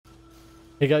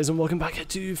Hey guys, and welcome back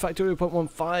to Factorio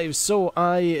 0.15. So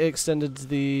I extended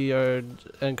the, or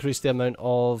increased the amount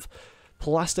of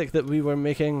plastic that we were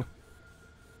making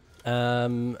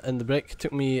in the break. It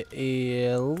took me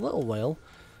a little while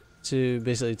to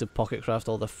basically pocket craft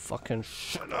all the fucking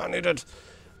shit I needed.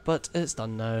 But it's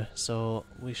done now, so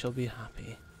we shall be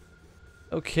happy.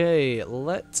 Okay,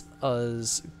 let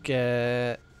us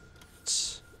get...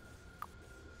 Let's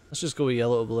just go with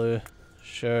yellow to blue.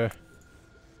 Sure.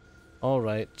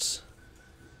 Alright.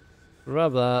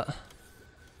 Grab that.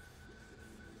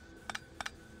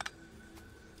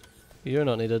 You're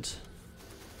not needed.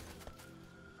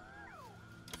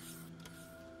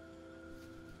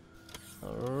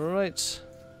 Alright.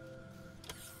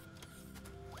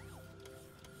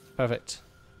 Perfect.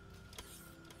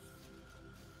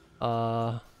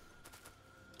 Upgrade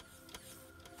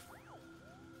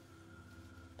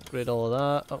all of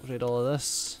that, upgrade all of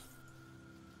this.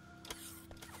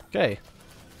 Okay.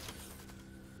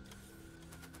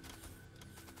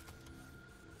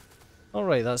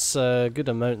 Alright, that's a good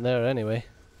amount there anyway.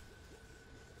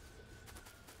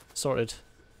 Sorted.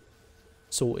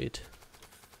 Sorted.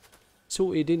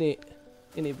 Sorted, innit?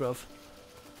 Innit, bruv?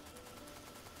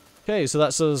 Okay, so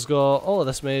that's us got all of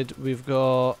this made. We've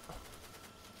got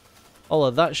all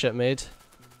of that shit made.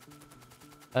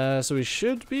 So we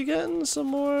should be getting some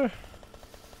more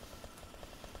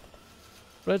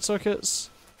red circuits.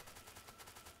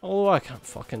 Oh, I can't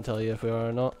fucking tell you if we are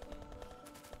or not.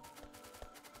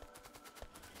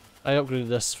 I upgraded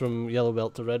this from yellow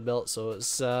belt to red belt, so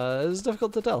it's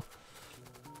difficult to tell.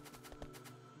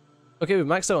 Okay, we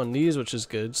maxed out on these, which is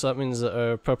good, so that means that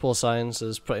our purple science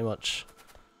is pretty much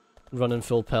running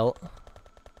full pelt.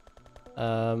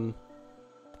 That's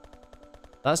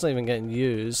not even getting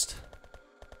used.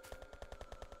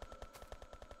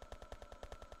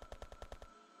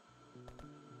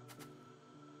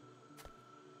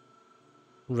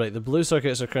 Right, the blue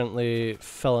circuits are currently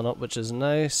filling up, which is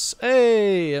nice.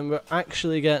 Hey! And we're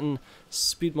actually getting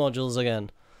speed modules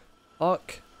again.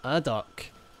 Fuck a duck.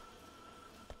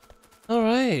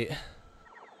 Alright.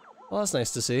 Well, that's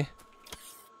nice to see.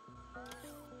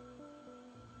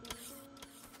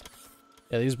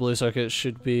 Yeah, these blue circuits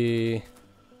should be...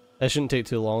 It shouldn't take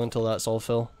too long until that's all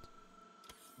full.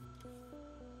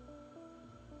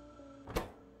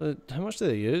 But how much do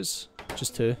they use?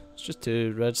 Just two. It's just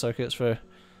two red circuits for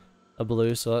a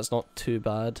blue, so that's not too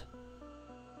bad.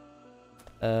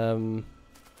 Yeah,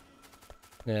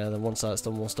 then once that's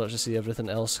done, we'll start to see everything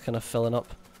else kind of filling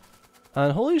up.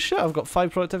 And holy shit, I've got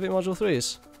 5 productivity module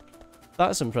 3s.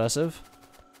 That's impressive.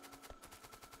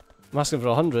 I'm asking for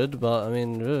 100, but I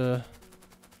mean,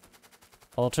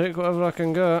 I'll take whatever I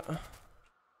can get.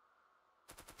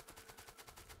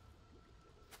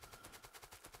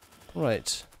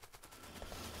 Right.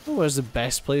 Oh, where's the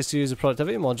best place to use the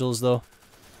productivity modules, though?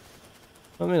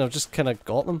 I mean, I've just kind of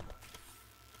got them.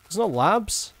 It's not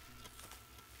labs.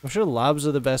 I'm sure labs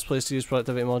are the best place to use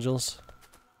productivity modules.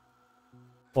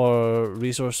 Or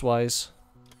resource-wise.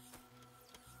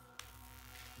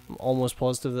 I'm almost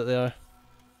positive that they are.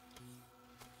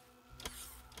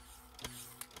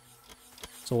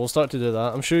 So we'll start to do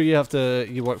that. I'm sure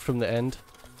you work from the end.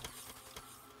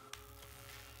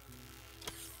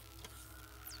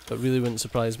 That really wouldn't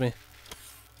surprise me.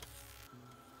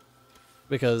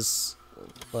 Because,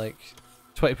 like,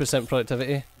 20%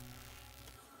 productivity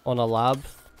on a lab.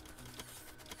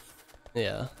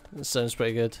 Yeah, that sounds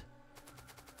pretty good.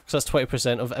 Because that's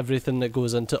 20% of everything that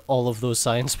goes into all of those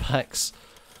science packs.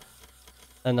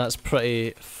 And that's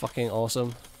pretty fucking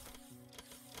awesome.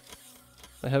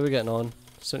 Like, how are we getting on?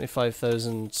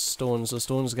 75,000 stones, so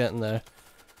stone's getting there.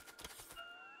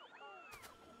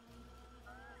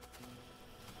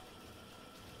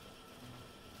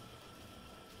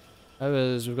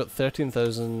 We've got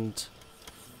 13,000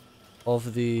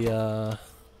 of the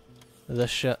this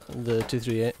shit, the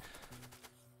 238.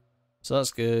 So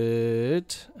that's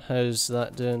good. How's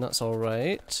that doing? That's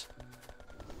alright.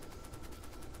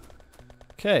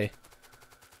 Okay.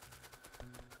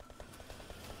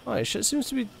 Alright, shit seems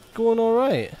to be going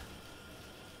alright.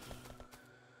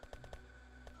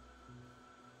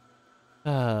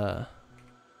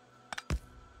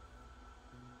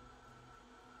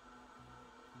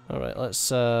 Alright,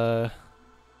 let's no,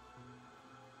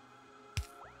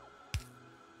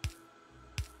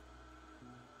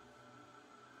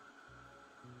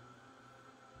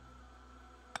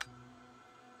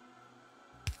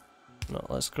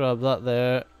 let's grab that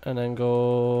there and then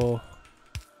go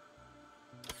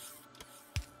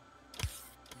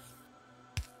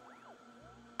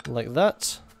like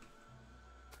that.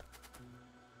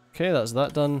 Okay, that's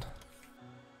that done.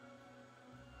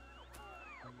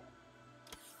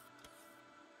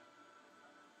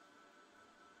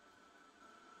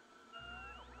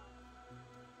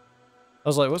 I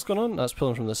was like, what's going on? That's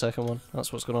pulling from the second one.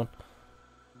 That's what's going on.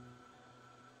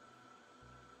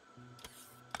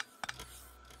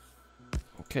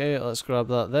 Okay, let's grab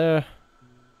that there.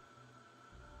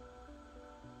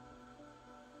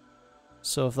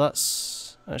 So if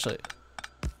that's... Actually,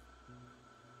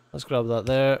 let's grab that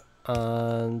there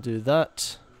and do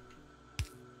that.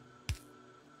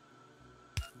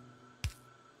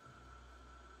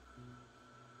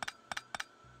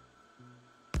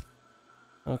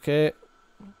 Okay.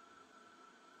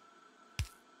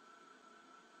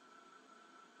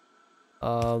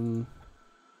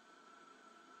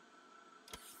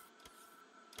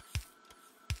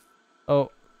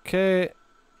 Okay.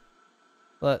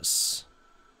 Let's...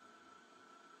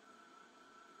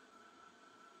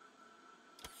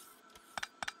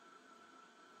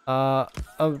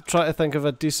 I'm trying to think of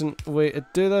a decent way to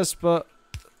do this, but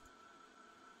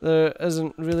there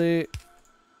isn't really...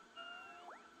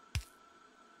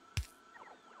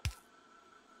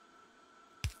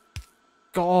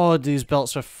 God, these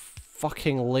belts are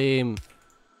fucking lame.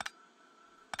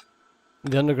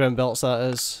 The underground belts, that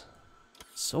is.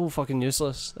 So fucking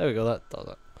useless. There we go, that does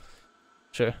it.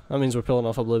 Sure, that means we're pulling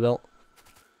off a blue belt.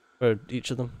 For each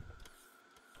of them.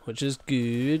 Which is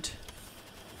good.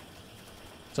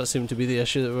 That seemed to be the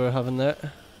issue that we were having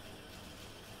there.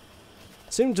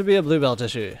 Seemed to be a blue belt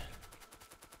issue.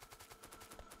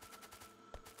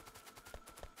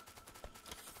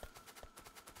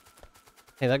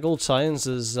 Hey, that gold science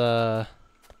is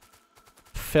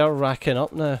fair racking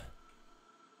up now.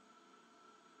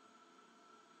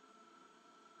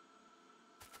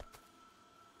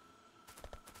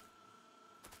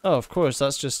 Oh, of course,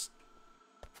 that's just...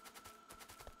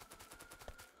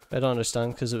 I don't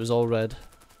understand, because it was all red.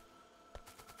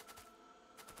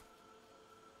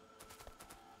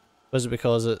 Was it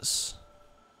because it's...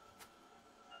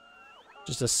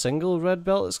 just a single red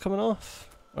belt that's coming off?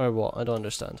 Or what? I don't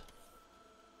understand.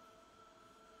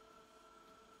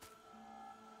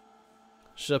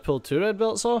 Should I pull 2 red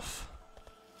belts off?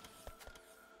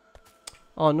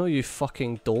 Oh no, you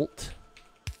fucking dolt.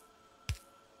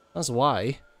 That's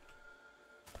why.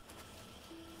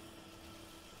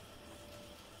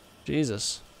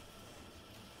 Jesus.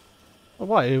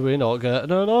 Why are we not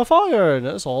getting enough iron?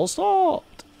 It's all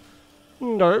stopped.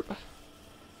 Nope.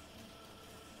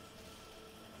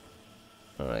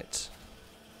 Alright.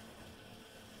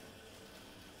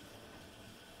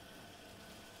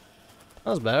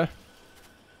 That's better.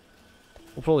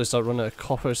 We'll probably start running out of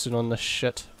copper soon on this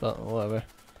shit, but whatever.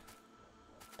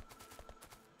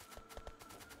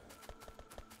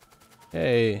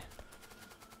 Hey.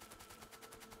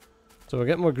 So we're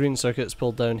getting more green circuits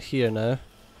pulled down here now.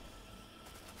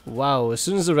 Wow, as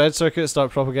soon as the red circuits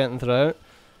start propagating throughout...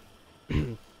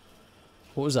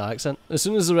 What was that accent? As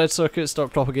soon as the red circuits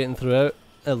start propagating throughout,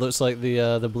 it looks like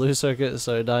the blue circuits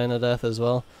are dying a death as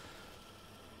well.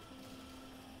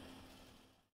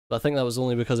 But I think that was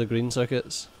only because of green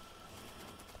circuits.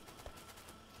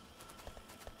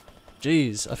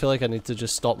 Jeez, I feel like I need to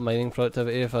just stop mining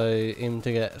productivity if I aim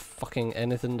to get fucking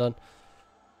anything done.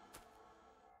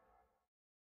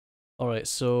 Alright,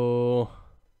 so...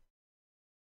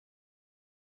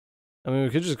 I mean, we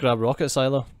could just grab rocket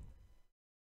silo.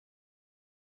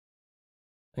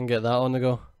 And get that on the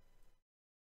go.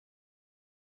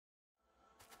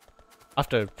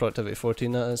 After productivity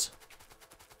 14, that is.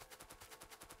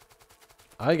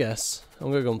 I guess.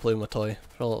 I'm gonna go and play with my toy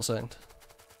for a little second.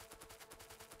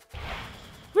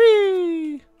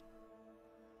 Whee!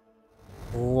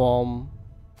 Whom.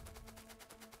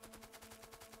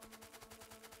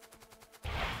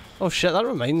 Oh shit, that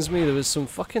reminds me, there was some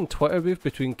fucking Twitter beef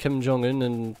between Kim Jong-un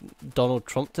and Donald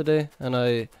Trump today, and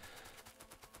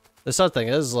the sad thing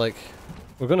is, like,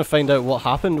 we're gonna find out what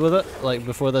happened with it, like,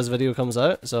 before this video comes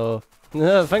out, so...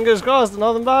 Yeah, fingers crossed,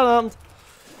 nothing bad happened!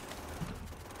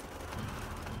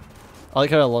 I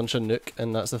like how I launch a nuke,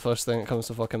 and that's the first thing that comes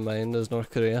to fucking mind is North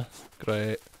Korea.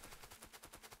 Great.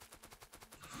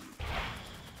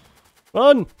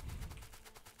 Run!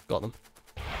 Got them.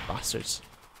 Bastards.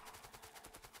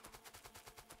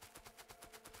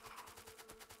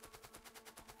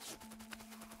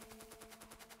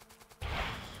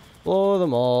 Blow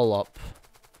them all up.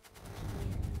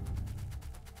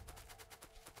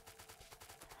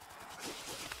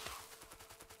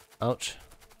 Ouch.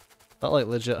 That like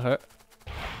legit hurt.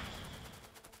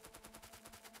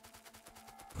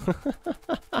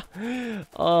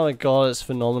 Oh my god, it's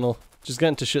phenomenal. Just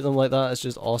getting to shoot them like that is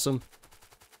just awesome.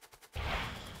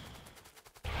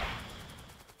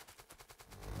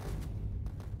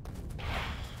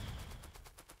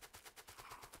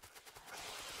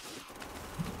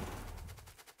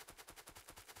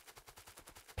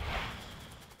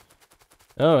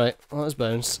 Alright, let's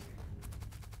bounce.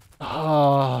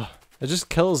 Ah, it just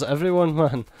kills everyone,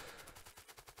 man.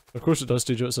 Of course it does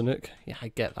to Joe, it's a nuke. Yeah, I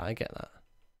get that, I get that.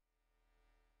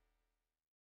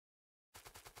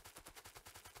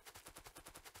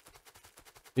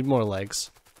 Need more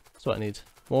legs. That's what I need.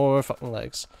 More fucking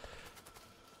legs.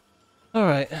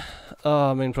 Alright.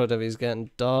 Oh, main productivity is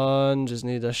getting done. Just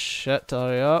need a shit to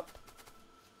hurry up.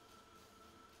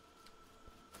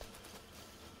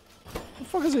 What the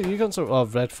fuck is it? You got some. Oh,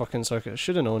 red fucking circuit.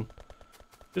 Should have known.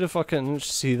 Should have fucking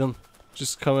see them.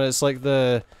 Just coming. It's like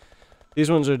the.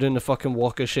 These ones are doing the fucking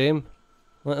walk of shame.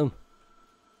 Let them.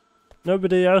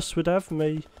 Nobody else would have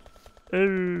me.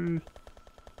 Ooh.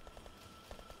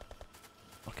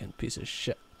 Fucking piece of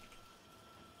shit.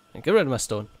 And get rid of my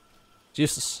stone. It's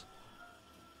useless.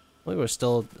 Look, we're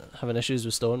still having issues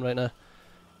with stone right now.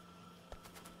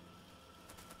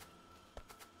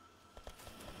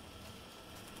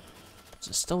 Is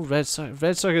it still red circuits?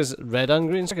 Red circuits, red and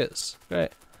green circuits.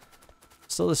 Great.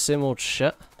 Still the same old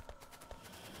shit.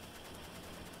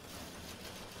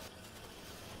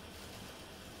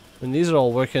 And these are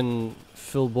all working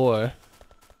full bore.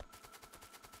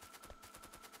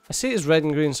 I say it's red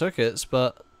and green circuits,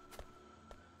 but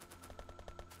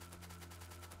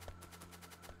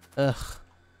ugh.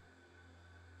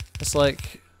 It's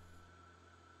like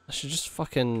I should just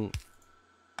fucking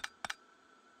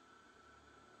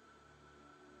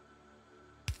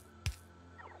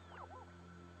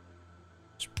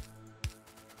just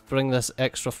bring this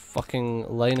extra fucking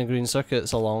line of green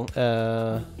circuits along.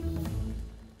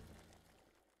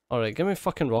 Alright, give me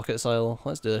fucking rocket style.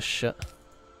 Let's do this shit.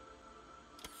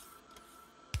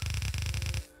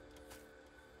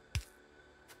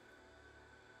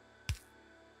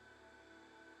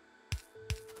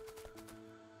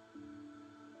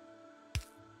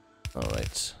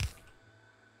 Alright.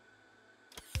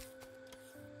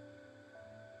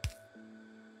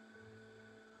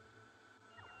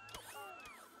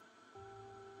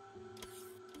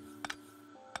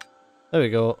 There we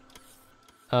go.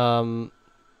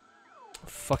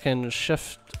 Fucking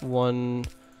shift 1,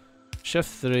 shift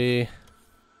 3.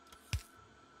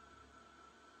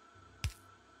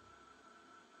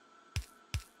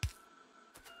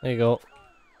 There you go.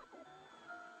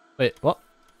 Wait, what?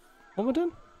 What am I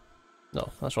doing? No,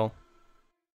 that's wrong.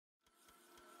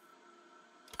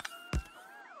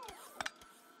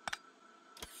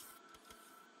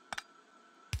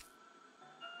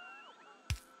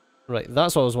 Right,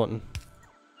 that's what I was wanting.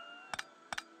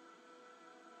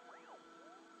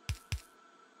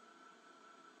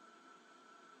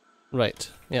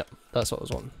 Right, yep, that's what I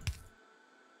was wanting.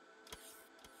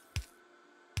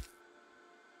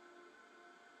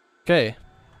 Okay.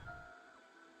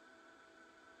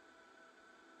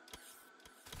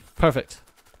 Perfect.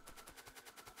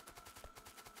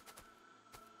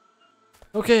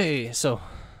 Okay, so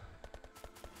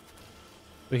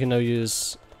we can now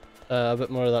use a bit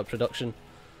more of that production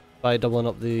by doubling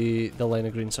up the line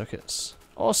of green circuits.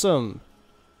 Awesome!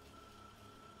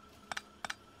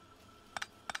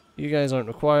 You guys aren't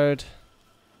required.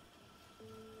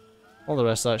 All the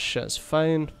rest of that shit is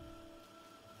fine.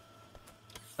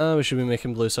 We should be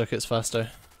making blue circuits faster.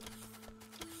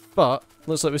 But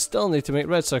looks like we still need to make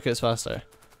red circuits faster.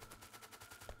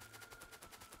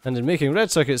 And in making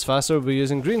red circuits faster, we'll be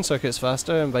using green circuits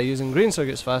faster, and by using green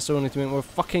circuits faster, we'll need to make more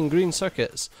fucking green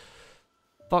circuits.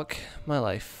 Fuck my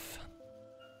life.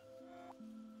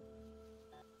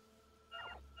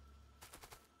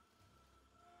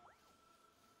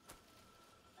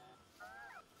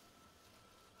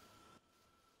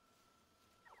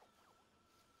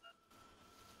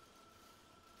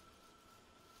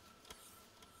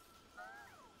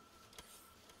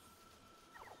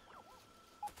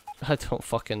 I don't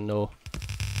fucking know.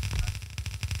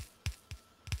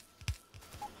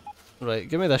 Right,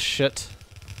 give me this shit.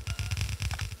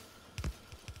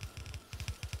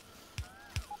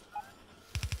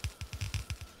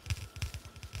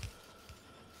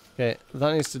 Okay,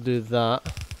 that needs to do that.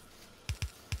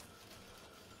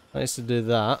 That needs to do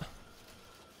that.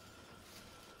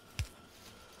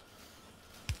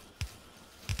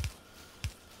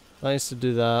 That needs to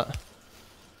do that.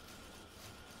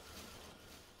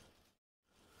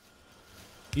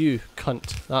 You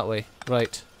cunt. That way.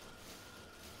 Right.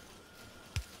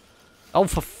 Oh,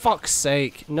 for fuck's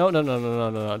sake. No, no, no, no, no,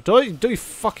 no, no. Don't you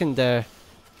fucking dare.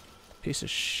 Piece of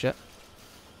shit.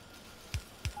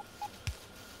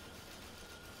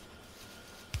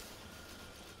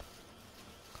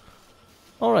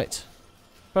 Alright.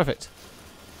 Perfect.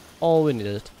 All we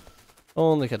needed.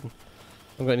 Only kidding.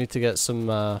 I'm going to need to get some,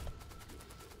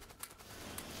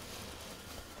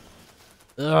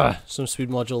 some speed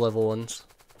module level ones.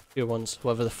 Tier 1s,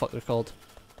 whatever the fuck they're called.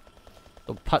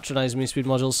 Don't patronise me, speed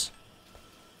modules.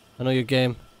 I know your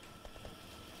game.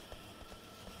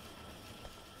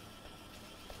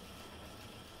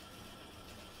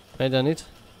 How many do I need?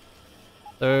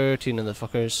 13 of the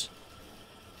fuckers.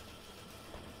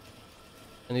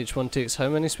 And each one takes how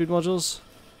many speed modules?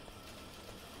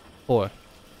 4.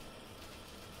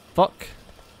 Fuck.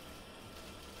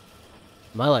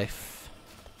 My life.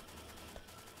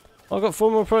 Oh, I got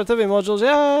 4 more productivity modules,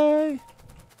 yay!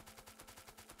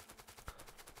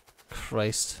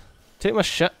 Christ. Take my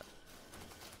shit.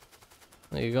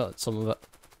 Oh, you got some of it,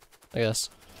 I guess.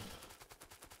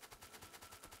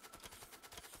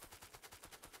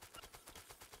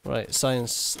 Right,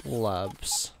 science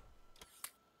labs.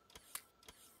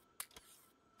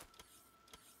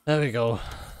 There we go.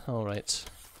 Alright.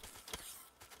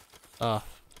 Ah.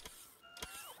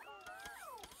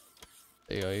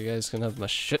 There you go, you guys can have my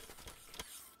shit.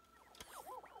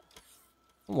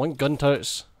 One gun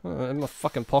turrets in my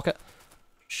fucking pocket.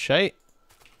 Shite.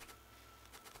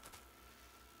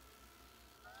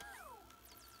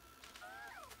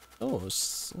 Oh,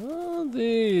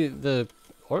 the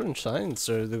orange signs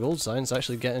or the gold signs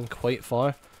actually getting quite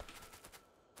far.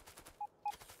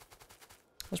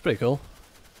 That's pretty cool.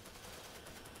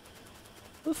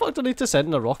 What the fuck do I need to send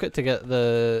in a rocket to get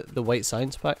the white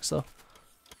science packs though?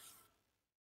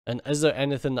 And is there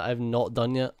anything that I've not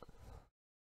done yet?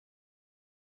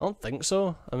 I don't think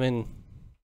so. I mean,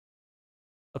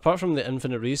 apart from the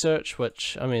infinite research,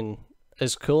 which, I mean,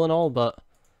 is cool and all, but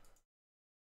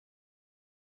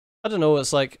I don't know,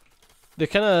 it's like, they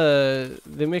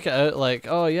make it out like,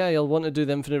 oh yeah, you'll want to do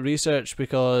the infinite research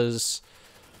because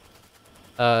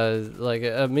like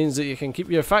it means that you can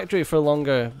keep your factory for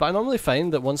longer. But I normally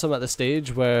find that once I'm at the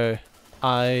stage where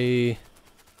I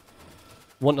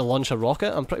want to launch a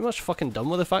rocket, I'm pretty much fucking done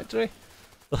with the factory.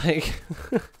 Like,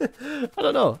 I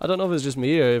don't know if it's just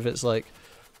me or if it's like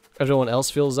everyone else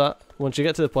feels that. Once you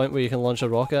get to the point where you can launch a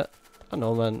rocket, I don't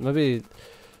know, man,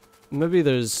 maybe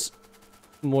there's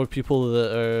more people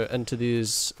that are into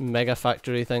these mega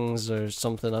factory things or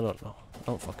something. I don't know. I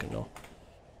don't fucking know.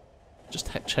 Just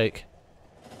hitchhike.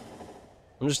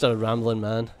 I'm just a rambling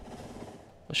man.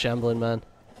 A shambling man.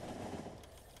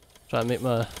 Trying to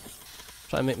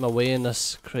make my way in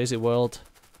this crazy world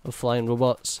of flying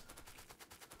robots.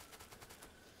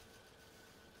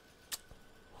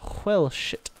 Well,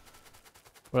 shit.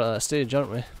 We're at that stage, aren't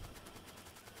we?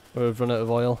 Where we've run out of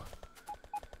oil.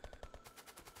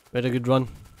 We had a good run.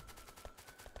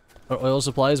 Our oil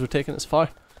supplies were taking us far.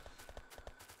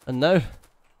 And now...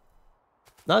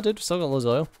 Nah, dude, we've still got loads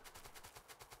of oil.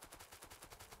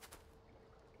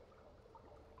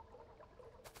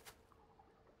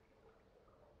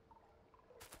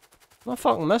 Am I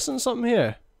fucking missing something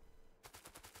here?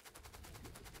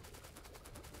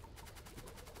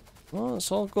 Well,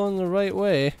 it's all going the right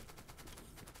way.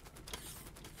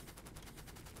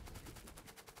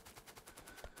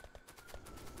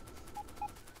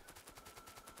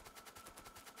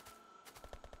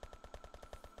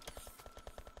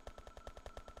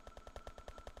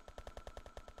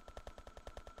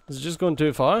 Is it just going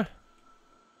too far?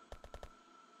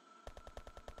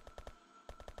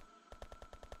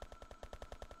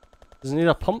 Does it need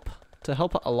a pump to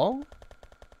help it along?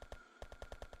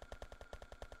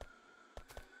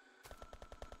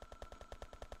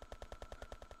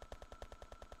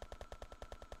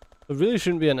 There really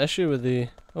shouldn't be an issue with the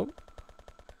with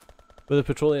the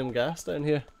petroleum gas down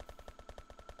here.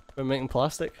 We're making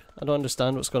plastic. I don't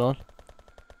understand what's going on.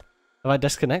 Have I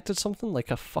disconnected something like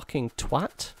a fucking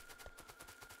twat?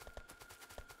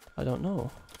 I don't know.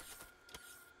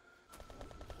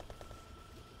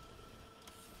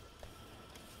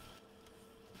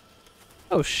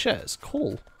 Oh shit, it's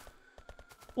coal.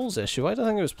 Coal's the issue. Why do I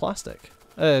think it was plastic?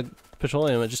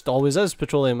 Petroleum, it just always is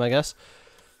petroleum, I guess.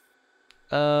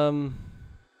 Well.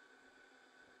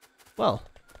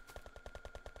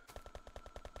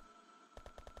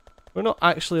 We're not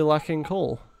actually lacking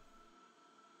coal.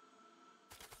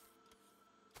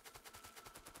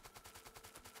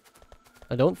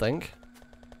 I don't think.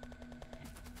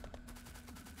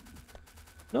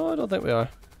 No, I don't think we are.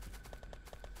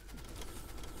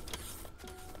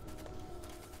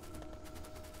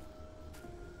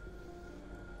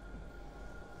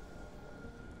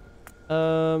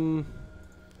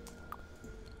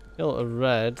 Yellow to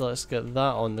red, let's get that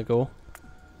on the go.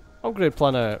 Upgrade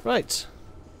planner, right.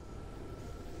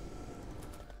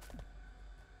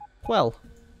 Well.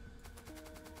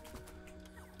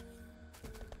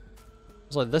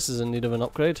 Looks like this is in need of an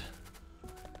upgrade.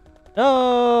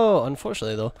 No!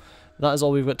 Unfortunately though, that is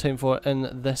all we've got time for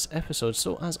in this episode.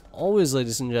 So as always,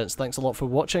 ladies and gents, thanks a lot for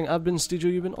watching. I've been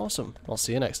Steejo, you've been awesome. I'll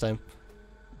see you next time.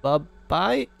 Bye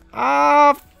bye.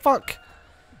 Ah, fuck.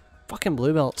 Fucking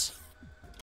blue belts.